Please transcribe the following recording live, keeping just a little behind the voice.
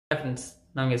Friends,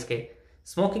 நான் SK.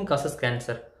 Smoking causes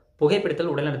cancer. புகைப்பிடித்தல்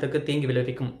உடல்நலத்திற்கு தீங்கு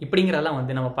விளைவிக்கும். இப்படிங்கிறதெல்லாம்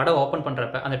நம்ம படம் ஓப்பன்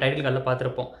பண்ணுறப்ப அந்த டைட்டில் கார்டில்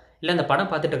பார்த்துருப்போம். இல்லை அந்த படம்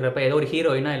பார்த்துட்டு இருக்கிறப்ப ஏதோ ஒரு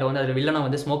ஹீரோயினா இல்லை அதில்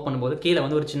வில்லனா ஸ்மோக் பண்ணும்போது கீழே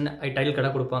ஒரு சின்ன டைட்டில்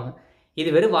கார்டாக கொடுப்பாங்க. இது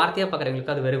வெறும் வார்த்தையாக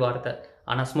பார்க்குறவங்களுக்கு அது வெறும் வார்த்தை.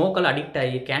 ஆனால் ஸ்மோக்கால் அடிக்ட்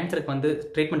ஆகி கேன்சருக்கு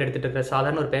ட்ரீட்மெண்ட் எடுத்துகிட்டு இருக்கிற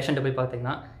சாதாரண ஒரு பேஷண்ட்டை போய்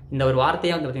பார்த்தீங்கன்னா இந்த ஒரு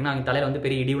வார்த்தையாக பார்த்தீங்கன்னா அவங்க தலையில்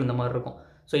பெரிய இடி விழுந்த மாதிரி இருக்கும்.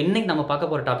 ஸோ இன்றைக்கி நம்ம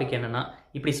பார்க்க போகிற டாபிக் என்னென்னா,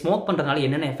 இப்படி ஸ்மோக் பண்ணுறதுனால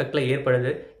என்னென்ன எஃபெக்டில்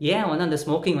ஏற்படுது, ஏன் அந்த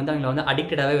ஸ்மோக்கிங் அவங்களை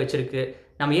அடிக்டடாகவே வச்சிருக்கு,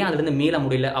 நம்ம ஏன் அதுலேருந்து மீள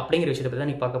முடியல அப்படிங்கிற விஷயத்தை பற்றி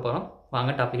தான் நீங்கள் பார்க்க போகிறோம்.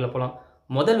 வாங்க டாப்பிக்கில் போகலாம்.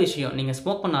 முதல் விஷயம், நீங்கள்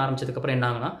ஸ்மோக் பண்ண ஆரம்பிச்சதுக்கப்புறம் என்ன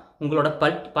ஆகுனா, உங்களோட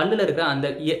பல்லில் இருக்கிற அந்த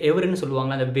எவருன்னு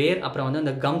சொல்லுவாங்க, அந்த வேர், அப்புறம்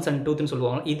அந்த கம்ஸ் அண்ட் டூத்னு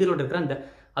சொல்லுவாங்க, இதில் இருக்கிற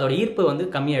அதோட ஈர்ப்பு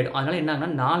கம்மியாயிடும். அதனால் என்ன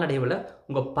ஆகுனா, நாளடைவில்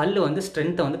உங்கள் பல்லு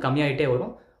ஸ்ட்ரென்த்தை கம்மியாகிட்டே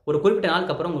வரும். ஒரு குறிப்பிட்ட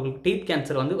நாளுக்கு அப்புறம் உங்களுக்கு டீத்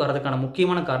கேன்சர் வரதுக்கான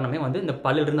முக்கியமான காரணமே இந்த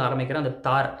பல்லிலிருந்து ஆரம்பிக்கிற அந்த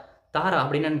தார்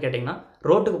அப்படின்னு கேட்டிங்கன்னா,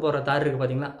 ரோட்டுக்கு போகிற தார் இருக்குது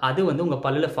பார்த்தீங்களா, அது உங்கள்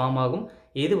பல்லில் ஃபார்ம் ஆகும்.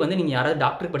 இது நீங்கள் யாராவது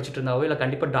டாக்டர் படிச்சுட்டு இருந்தாவோ இல்லை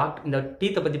கண்டிப்பாக இந்த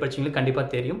டீத்தை பற்றி படிச்சிங்களுக்கு கண்டிப்பாக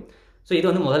தெரியும். ஸோ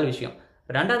இது முதல் விஷயம்.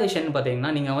 ரெண்டாவது விஷயம்னு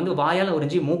பார்த்தீங்கன்னா, நீங்கள் வாயால்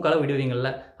உறிஞ்சி மூக்கால் விடுவீங்கள்ல,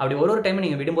 அப்படி ஒரு டைம்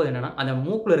நீங்கள் விடும்போது என்னென்னா, அந்த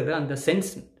மூக்கில் இருக்கிற அந்த சென்ஸ்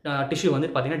டிஷ்யூ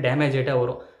பார்த்தீங்கன்னா டேமேஜ் ஆகிட்டே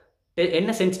வரும்.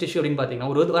 என்ன சென்ஸ் டிஷ்யூ அப்படின்னு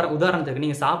பார்த்தீங்கன்னா, ஒரு உதாரணத்துக்கு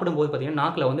நீங்கள் சாப்பிடும்போது பார்த்தீங்கன்னா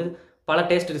நாக்கில் பல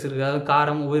டேஸ்ட் இருக்குது. அதாவது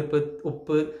காரம்,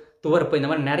 உப்பு, துவர்ப்பு, இந்த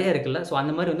மாதிரி நிறைய இருக்குல்ல. ஸோ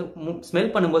அந்த மாதிரி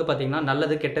ஸ்மெல் பண்ணும்போது பார்த்தீங்கன்னா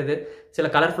நல்லது கெட்டது, சில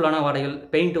கலர்ஃபுல்லான வாடைகள்,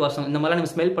 பெயிண்ட் வாசம், இந்த மாதிரிலாம்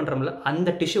நம்ம ஸ்மெல் பண்ணுறோம்ல, அந்த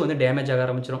டிஷ்யூ டேமேஜ் ஆக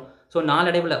ஆரம்பிச்சிடும். ஸோ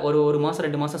நாளடைவில் ஒரு மாதம்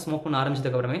 2 மாதம் ஸ்மோக் பண்ண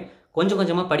ஆரம்பிச்சதுக்கப்புறமே கொஞ்சம்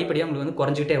கொஞ்சமாக படிப்படியாக உங்களுக்கு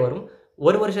குறைஞ்சிக்கிட்டே வரும்.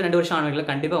 1 வருஷம் 2 வருஷம் ஆனவங்களை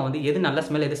கண்டிப்பாக எது நல்ல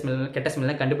ஸ்மெல், எது ஸ்மெல் கெட்ட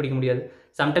ஸ்மெல்லாம் கண்டுபிடிக்க முடியாது.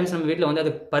 சம்டைம்ஸ் நம்ம வீட்டில்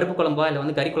அது பருப்பு குழம்பா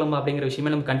இல்லை கறி குழம்பா அப்படிங்கிற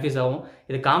விஷயமே நமக்கு கன்ஃபியூஸ் ஆகும்.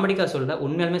 இது காமெடிக்காக சொல்ல,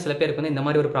 உண்மையாலுமே சில பேருக்கு இந்த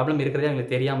மாதிரி ஒரு ப்ராப்ளம் இருக்கிறதே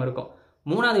அவங்களுக்கு தெரியாமல் இருக்கும்.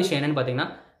 மூணாவது விஷயம் என்னென்னு பார்த்தீங்கன்னா,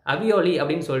 அவியோலி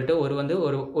அப்படின்னு சொல்லிட்டு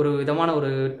ஒரு விதமான ஒரு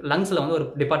லங்ஸில் ஒரு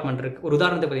டிபார்ட்மெண்ட் இருக்குது. ஒரு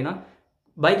உதாரணத்துக்கு பார்த்தீங்கன்னா,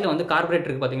 பைக்கில் கார்பரேட்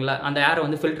இருக்குது பார்த்தீங்களா, அந்த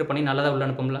ஏரை ஃபில்டர் பண்ணி நல்லதாக உள்ள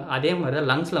அனுப்பும்ல, அதே மாதிரி தான்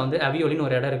லங்ஸில் அவியோலின்னு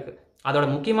ஒரு இடம் இருக்குது. அதோட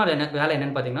முக்கியமான வேலை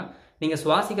என்னென்னு பார்த்தீங்கன்னா, நீங்கள்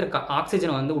சுவாசிக்கிற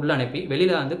ஆக்சிஜனை உள்ள அனுப்பி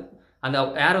வெளியில் அந்த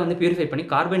ஏரை பியூரிஃபை பண்ணி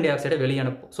கார்பன் டை ஆக்சைடை வெளியே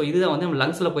அனுப்பும். ஸோ இதுதான் நம்ம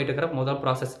லங்ஸில் போயிட்டு இருக்கிற முதல்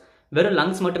ப்ராசஸ். வெறும்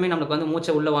லங்ஸ் மட்டுமே நம்மளுக்கு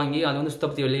மூச்சை உள்ளே வாங்கி அது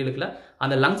சுத்தப்படுத்தி வெளியே இழுக்கல.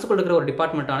 அந்த லங்ஸுக்குள்ள இருக்கிற ஒரு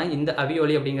டிபார்ட்மெண்ட்டான இந்த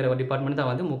அவியோலி அப்படிங்கிற ஒரு டிபார்ட்மெண்ட்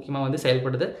தான் முக்கியமாக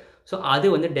செயல்படுது. ஸோ அது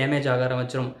டேமேஜ் ஆக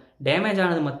ஆரம்பிச்சிடும். டேமேஜ்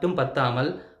ஆனது மட்டும் பத்தாமல்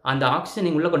அந்த ஆக்சிஜன்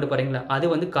நீங்கள் உள்ளே கொண்டு போகிறீங்களா,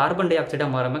 அது கார்பன் டை ஆக்சைடாக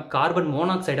மாறாமல் கார்பன்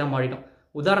மோனாக்சைடாக மாறிடும்.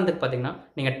 உதாரணத்துக்கு பார்த்தீங்கன்னா,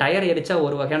 நீங்கள் டயர் எரிச்சா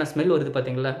ஒரு வகையான ஸ்மெல் வருது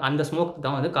பார்த்தீங்களா, அந்த ஸ்மோக்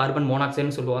தான் கார்பன்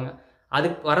மோனாக்சைடுன்னு சொல்லுவாங்க. அது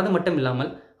வரது மட்டும்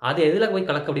இல்லாமல் அது எதில் போய்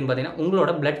கலக்கு அப்படின்னு பார்த்தீங்கன்னா,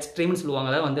 உங்களோட பிளட் ஸ்ட்ரீம்னு சொல்லுவாங்க.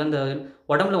 அதாவது அந்த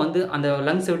உடம்புல அந்த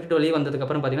லங்ஸ் விட்டு வெளியே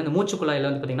வந்ததுக்கப்புறம் பார்த்தீங்கன்னா, அந்த மூச்சு குழாயில்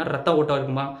பார்த்தீங்கன்னா ரத்த ஓட்டம்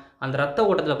இருக்குமா, அந்த ரத்த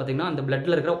ஓட்டத்தில் பார்த்தீங்கன்னா அந்த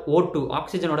பிளட்டில் இருக்கிற O2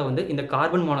 ஆக்சிஜனோட இந்த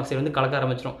கார்பன் மோனாக்சைடு கலக்க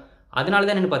ஆரம்பிச்சிடும். அதனால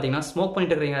தான் என்னென்னு பார்த்தீங்கன்னா, ஸ்மோக்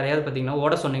பண்ணிட்டு இருக்கிறீங்க யாரையாவது பார்த்தீங்கன்னா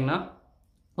ஓட சொன்னீங்கன்னா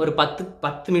ஒரு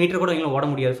 10 மினிட் கூட ஓட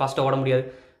முடியாது, ஃபாஸ்ட்டாக ஓட முடியாது.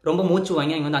 ரொம்ப மூச்சு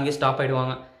வாங்கி அவங்க அங்கேயே ஸ்டாப்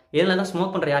ஆகிடுவாங்க. இதில் தான்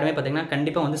ஸ்மோக் பண்ணுற யாருமே பார்த்தீங்கன்னா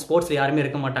கண்டிப்பாக ஸ்போர்ட்ஸில் யாருமே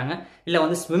இருக்க மாட்டாங்க,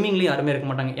 இல்லை ஸ்விம்மிங்லேயும் யாருமே இருக்க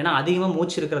மாட்டாங்க. ஏன்னா அதிகமாக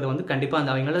மூச்சு இருக்கிறது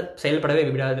கண்டிப்பாக அவங்களால செயல்படவே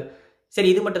விடாது. சரி,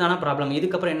 இது மட்டும் தானே ப்ராப்ளம்.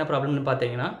 இதுக்கப்புறம் என்ன ப்ராப்ளம்னு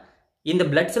பார்த்தீங்கன்னா, இந்த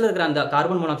பிளட்ஸில் இருக்கிற அந்த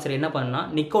கார்பன் மோனாக்சைடு என்ன பண்ணுன்னா,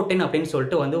 நிக்கோட்டின் அப்படின்னு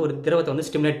சொல்லிட்டு ஒரு திரவத்தை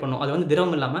ஸ்டிமுலேட் பண்ணும். அது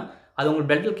திரவம் இல்லாமல் அது உங்கள்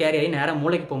பிளட்டில் கேரி ஆகி நேராக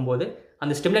மூளைக்கு போகும்போது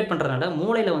அந்த ஸ்டிமுலேட் பண்ணுறதுனால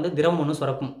மூளையில் திரவம் ஒன்று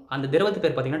சுரக்கும். அந்த திரவத்து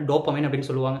பேர் பார்த்தீங்கன்னா டோபமைன் அப்படின்னு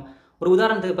சொல்லுவாங்க. ஒரு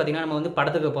உதாரணத்துக்கு பார்த்தீங்கன்னா, நம்ம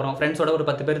படத்துக்கு போகிறோம், ஃப்ரெண்ட்ஸோட ஒரு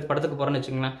 10 பேர் படத்துக்கு போகிறோம்னு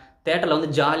வச்சுக்கோங்களேன்.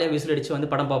 தேட்டரில் ஜாலியாக விசில் அடித்து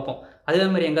படம் பார்ப்போம். அதே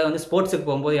மாதிரி எங்கே ஸ்போர்ட்ஸுக்கு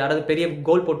போகும்போது யாராவது பெரிய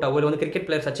கோல் போட்டாவோ இல்லை கிரிக்கெட்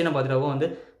பிளேயர் சச்சினை பார்த்துட்டாவோ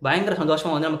பயங்கர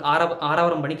சந்தோஷமாக நமக்கு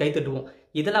ஆரவாரம் பண்ணி கை தட்டுவோம்.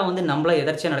 இதெல்லாம் நம்மள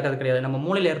எதர்ச்சியாக நடக்கிறது கிடையாது. நம்ம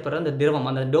மூளையில் ஏற்படுற அந்த திரவம்,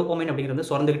 அந்த டோபமைன் அப்படிங்கிறது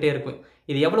சுரந்துக்கிட்டே இருக்கும்.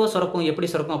 இது எவ்வளோ சுரக்கும், எப்படி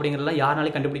சுரக்கும் அப்படிங்கிறதெல்லாம்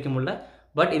யாராலையும் கண்டுபிடிக்க முடியல.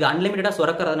 பட் இது அன்லிமிட்டடாக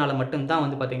சுரக்கிறதுனால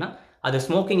மட்டும்தான் பார்த்தீங்கன்னா, அது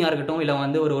ஸ்மோக்கிங்காக இருக்கட்டும்,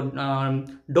 இல்லை ஒரு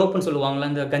டோப்புன்னு சொல்லுவாங்கள்ல,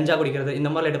 இந்த கஞ்சா குடிக்கிறது, இந்த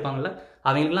மாதிரிலாம் எடுப்பாங்கள்ல,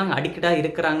 அவங்களுக்குலாம் அடிக்டாக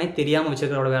இருக்கிறாங்கன்னே தெரியாமல்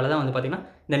வச்சுருக்கிறோட வேலை தான் பார்த்தீங்கன்னா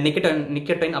இந்த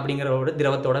நிக்கோடைன் அப்படிங்கிற ஒரு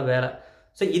திரவத்தோட வேலை.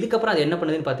 ஸோ இதுக்கப்புறம் அது என்ன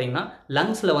பண்ணுதுன்னு பார்த்தீங்கன்னா,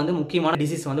 லங்ஸில் முக்கியமான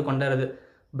டிசீஸ் கொண்டாடுது.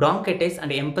 பிராங்கைட்டிஸ்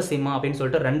அண்ட் எம்பசிமா அப்படின்னு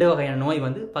சொல்லிட்டு 2 வகையான நோய்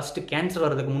ஃபஸ்ட்டு கேன்சர்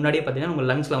வரதுக்கு முன்னாடியே பார்த்தீங்கன்னா உங்கள்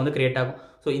லங்ஸில் கிரியேட் ஆகும்.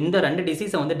 ஸோ இந்த 2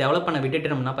 டிசீஸை டெவலப் பண்ண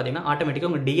விட்டுட்டோம்னா பார்த்தீங்கன்னா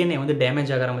ஆட்டோமேட்டிக்காக உங்கள் DNA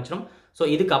டேமேஜ் ஆக ஆரம்பிச்சிடும். ஸோ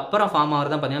இதுக்கப்புறம் ஃபார்ம்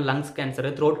ஆகிறது தான் பார்த்தீங்கன்னா lungs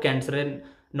cancer, throat cancer,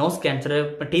 nose cancer,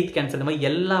 teeth cancer, இந்த மாதிரி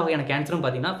எல்லா வகையான கேன்சரும்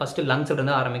பார்த்தீங்கன்னா ஃபஸ்ட்டு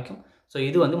லங்ஸில் ஆரம்பிக்கும். ஸோ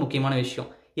இது முக்கியமான விஷயம்.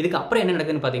 இதுக்கு அப்புறம் என்ன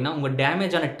நடக்குதுன்னு பார்த்தீங்கன்னா, உங்கள்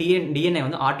டேமேஜான DNA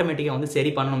ஆட்டோமேட்டிக்காக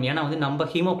சரி பண்ணணும். ஏன்னா நம்ம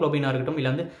ஹீமோக்ளோபினாக இருக்கட்டும்,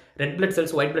 இல்லை red blood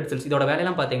cells, white blood cells, இதோட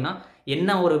வேலையெல்லாம் பார்த்தீங்கன்னா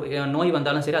என்ன ஒரு நோய்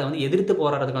வந்தாலும் சரி அதை எதிர்த்து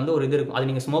போராடுறதுக்கு ஒரு இது இருக்கும். அது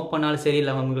நீங்கள் ஸ்மோக் பண்ணாலும் சரி,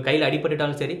 இல்லை உங்களுக்கு கையில்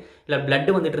அடிபட்டுட்டாலும் சரி, இல்லை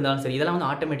பிளட் வந்துட்டு இருந்தாலும் சரி, இதெல்லாம்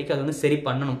ஆட்டோமேட்டிக்காக அது சரி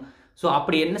பண்ணணும். ஸோ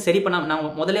அப்படி என்ன சரி பண்ணால், நான்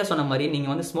முதலே சொன்ன மாதிரி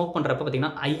நீங்கள் ஸ்மோக் பண்ணுறப்ப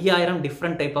பார்த்தீங்கன்னா 5000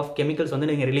 டிஃப்ரெண்ட் டைப் ஆஃப் கெமிக்கல்ஸ்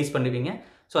நீங்கள் ரிலீஸ் பண்ணுவீங்க.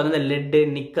 ஸோ அது லெட்டு,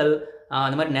 நிக்கல்,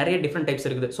 அந்த மாதிரி நிறைய டிஃப்ரெண்ட் டைப்ஸ்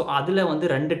இருக்குது. ஸோ அதில்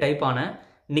 2 டைப்பான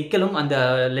நிக்கலும் அந்த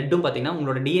லெட்டும் பார்த்தீங்கன்னா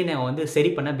உங்களோட டிஎன்ஏ வந்து சரி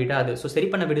பண்ண விடாது. ஸோ சரி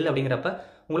பண்ண விடல அப்படிங்கிறப்ப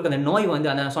உங்களுக்கு அந்த நோய் வந்து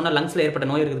அந்த சொன்ன லங்ஸில் ஏற்பட்ட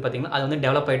நோய் இருக்குது பார்த்தீங்கன்னா, அது வந்து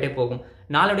டெவலப் ஆகிட்டே போகும்.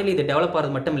 நாளடைவில் இது டெவலப்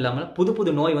ஆகிறது மட்டும் இல்லாமல் புது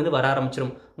புது நோய் வந்து வர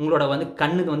ஆரம்பிச்சிடும். உங்களோட வந்து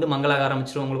கண்ணுக்கு வந்து மங்கலாக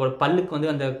ஆரம்பிச்சிடும். உங்களோட பல்லுக்கு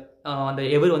வந்து அந்த அந்த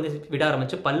எவர் வந்து விட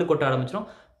ஆரம்பிச்சு பல்லு கொட்ட ஆரம்பிச்சிடும்.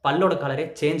 பல்லோட கலரே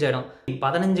சேஞ்ச் ஆகிடும்.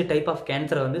 15 டைப் ஆஃப்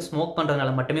கேன்சர் வந்து ஸ்மோக்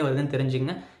பண்ணுறதுனால மட்டுமே வருதுன்னு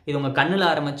தெரிஞ்சுங்க. இது உங்கள் கண்ணில்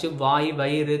ஆரம்பித்து வாய்,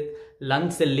 வயிறு,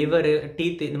 லங்ஸ், லிவரு,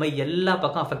 டீத்து இந்த மாதிரி எல்லா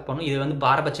பக்கம் அஃபெக்ட் பண்ணும். இது வந்து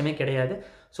பாரபட்சமே கிடையாது.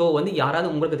 ஸோ வந்து யாராவது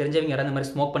உங்களுக்கு தெரிஞ்சவங்க யாராவது இந்த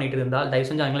மாதிரி ஸ்மோக் பண்ணிட்டு இருந்தால் தயவு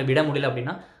செஞ்சு அவங்கள விட முடியல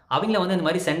அப்படின்னா அவங்கள வந்து இந்த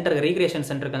மாதிரி சென்டர் ரீக்ரியேஷன்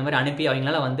சென்டருக்கு அந்த மாதிரி அனுப்பி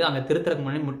அவங்களால வந்து அங்கே திருத்துறதுக்கு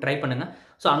முன்னாடி ட்ரை பண்ணுங்க.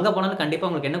 ஸோ அங்கே போனாலும் கண்டிப்பாக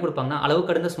உங்களுக்கு என்ன கொடுப்பாங்கன்னா அளவு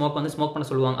கடந்த ஸ்மோக் வந்து ஸ்மோக் பண்ண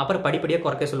சொல்லுவாங்க. அப்புறம் படிப்படியாக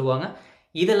குறைக்க சொல்லுவாங்க.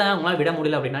 இதெல்லாம் உங்களால் விட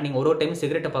முடியல அப்படின்னா நீங்கள் ஒரு டைம்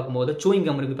சிகரெட்டை பார்க்கும்போது சூயிங்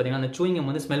கம் இருக்குது பார்த்தீங்கன்னா, அந்த சூயிங் கம்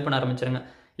வந்து ஸ்மெல் பண்ண ஆரம்பிச்சிருங்க.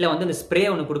 இல்லை வந்து அந்த ஸ்ப்ரே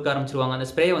ஒன்று கொடுக்க ஆரம்பிச்சிருவாங்க. அந்த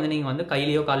ஸ்ப்ரே வந்து நீங்கள் வந்து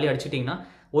கையிலையோ காலையோ அடிச்சிட்டிங்கன்னா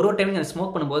ஒரு டைம் நீங்கள்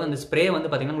ஸ்மோக் பண்ணும்போது அந்த ஸ்ப்ரே வந்து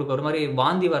பார்த்தீங்கன்னா உங்களுக்கு ஒரு மாதிரி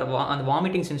வாந்தி வர அந்த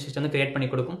வாமிட்டிங் சென்சேஷன் வந்து கிரியேட் பண்ணி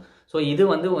கொடுக்கும். ஸோ இது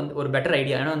வந்து ஒரு பெட்டர்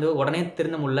ஐடியா. ஏன்னா வந்து உடனே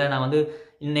திருந்த முடியல, நான் வந்து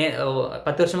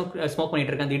 10 வருஷம் ஸ்மோக்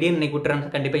பண்ணிட்டு இருக்கேன், திடீர்னு இன்னைக்கு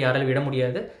விட்டுறேன்னு கண்டிப்பாக யாராலும் விட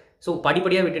முடியாது. ஸோ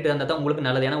படிப்படியாக விட்டுட்டு இருந்தால் தான் உங்களுக்கு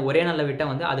நல்லது. ஏன்னா ஒரே நாளில்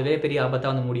விட்டால் வந்து அதுவே பெரிய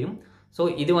ஆபத்தாக வந்து முடியும். ஸோ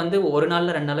இது வந்து ஒரு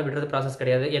நாளில் 2 நாளில் விடுறது ப்ராசஸ்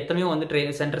கிடையாது. எத்தனையோ வந்து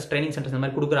ட்ரைனிங் சென்டர்ஸ் இந்த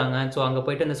மாதிரி கொடுக்குறாங்க. ஸோ அங்கே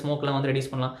போயிட்டு இந்த ஸ்மோக்லாம் வந்து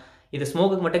ரெடியூஸ் பண்ணலாம். இது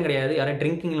ஸ்மோக்குக்கு மட்டும் கிடையாது. யாரும்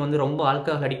ட்ரிங்கிங்கில் வந்து ரொம்ப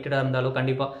ஆல்கஹால் அடிக்டடாக இருந்தாலும்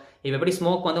கண்டிப்பாக இப்போ எப்படி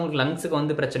ஸ்மோக் வந்து உங்களுக்கு லங்ஸுக்கு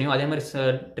வந்து பிரச்சனையோ அதே மாதிரி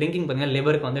ட்ரிங்கிங் பார்த்தீங்கன்னா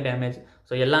லிவருக்கு வந்து டேமேஜ்.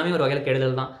 ஸோ எல்லாமே ஒரு வகையில்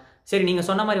கெடுதல் தான். சரி, நீங்கள்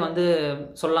சொன்ன மாதிரி வந்து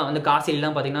சொல்லலாம் வந்து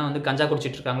காசிலாம் பார்த்தீங்கன்னா வந்து கஞ்சா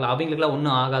குடிச்சிட்டு இருக்காங்களா, அவங்களுக்குலாம்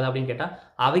ஒன்றும் ஆகாது அப்படின்னு கேட்டால்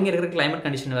அவங்க இருக்கிற கிளைமேட்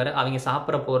கண்டிஷன் வேறு, அவங்க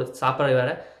சாப்பிட்றது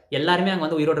வேறு. எல்லாருமே அங்கே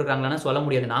வந்து உயிரோடு இருக்காங்களான்னு சொல்ல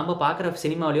முடியாது. நாம் பார்க்குற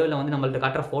சினிமாவிலையோ இல்லை வந்து நம்மள்ட்ட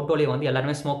காட்டுற ஃபோட்டோலையோ வந்து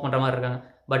எல்லாருமே ஸ்மோக் பண்ணுற மாதிரி இருக்காங்க.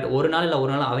 பட் ஒரு நாள் இல்லை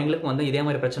ஒரு நாள் அவங்களுக்கும் வந்து இதே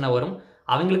மாதிரி பிரச்சனை வரும்.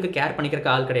 அவங்களுக்கு கேர்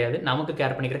பண்ணிக்கிறக்கு ஆள் கிடையாது, நமக்கு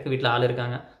கேர் பண்ணிக்கிறக்கு வீட்டில் ஆள்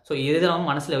இருக்காங்க. ஸோ இதெல்லாம்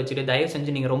மனசில் வச்சுட்டு தயவு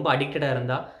செஞ்சு நீங்கள் ரொம்ப அடிக்டடாக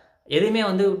இருந்தால் எதுவுமே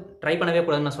வந்து ட்ரை பண்ணவே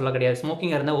கூடாதுன்னு நான் சொல்ல கிடையாது.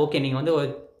 ஸ்மோக்கிங்காக இருந்தால் ஓகே, நீங்கள் வந்து ஒரு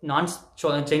நான்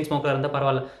செயின் ஸ்மோக்கராக இருந்தால்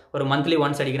பரவாயில்ல, ஒரு மந்த்லி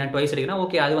ஒன்ஸ் அடிக்கிறேன், ட்வைஸ் அடிக்கிறேன்,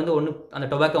 ஓகே, அது வந்து ஒன்றும் அந்த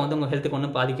டொபாக்கோ வந்து உங்கள் ஹெல்த்துக்கு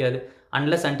ஒன்றும் பாதிக்காது.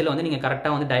 அன்லெஸ் அன்டில் வந்து நீங்கள்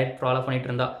கரெக்டாக வந்து டயட் ஃபாலோ பண்ணிட்டு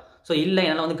இருந்தா. ஸோ இல்லை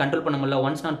என்னால் வந்து கண்ட்ரோல் பண்ண முடியல,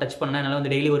 ஒன்ஸ் நான் டச் பண்ணேன் என்னால்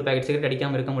வந்து டெய்லி ஒரு பேக்கெட் சிகரெட்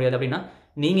அடிக்காமல் இருக்க முடியாது அப்படின்னா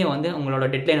நீங்கள் வந்து உங்களோட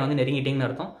டெட்லைனை வந்து நெருங்கிட்டீங்கன்னு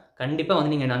அர்த்தம். கண்டிப்பாக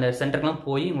வந்து நீங்கள் அந்த சென்டருக்குலாம்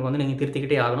போய் உங்களுக்கு வந்து நீங்கள்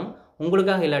திருத்திக்கிட்டே ஆகணும்.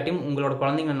 உங்களுக்காக இல்லாட்டியும் உங்களோட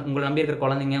குழந்தைங்க, உங்களை நம்பி இருக்கிற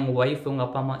குழந்தைங்க, உங்கள் ஒய்ஃப், உங்கள்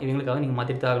அப்பா அம்மா இவங்களுக்காக நீங்கள்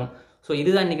மாற்றிட்டு ஆகணும். ஸோ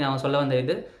இதுதான் இன்றைக்கி நான் சொல்ல வந்த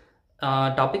இது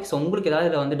டாபிக். ஸோ உங்களுக்கு ஏதாவது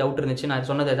இதில் வந்து டவுட் இருந்துச்சு, நான்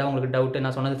சொன்னது ஏதாவது உங்களுக்கு டவுட்டு,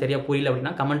 நான் சொன்னது சரியாக புரியல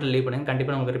அப்படின்னா கமெண்ட்டில் லீவ் பண்ணுங்கள்.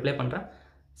 கண்டிப்பாக நான் உங்களுக்கு ரிப்ளை பண்ணுறேன்.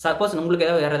 சப்போஸ் உங்களுக்கு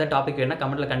ஏதாவது வேறு ஏதாவது டாபிக் வேணுன்னா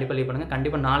கமெண்ட்டில் கண்டிப்பாக லீவ் பண்ணுங்கள்.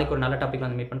 கண்டிப்பாக நாளைக்கு ஒரு நல்ல டாபிக்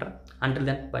வந்து மீட் பண்ணுறேன். Until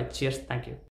then by, cheers, thank you.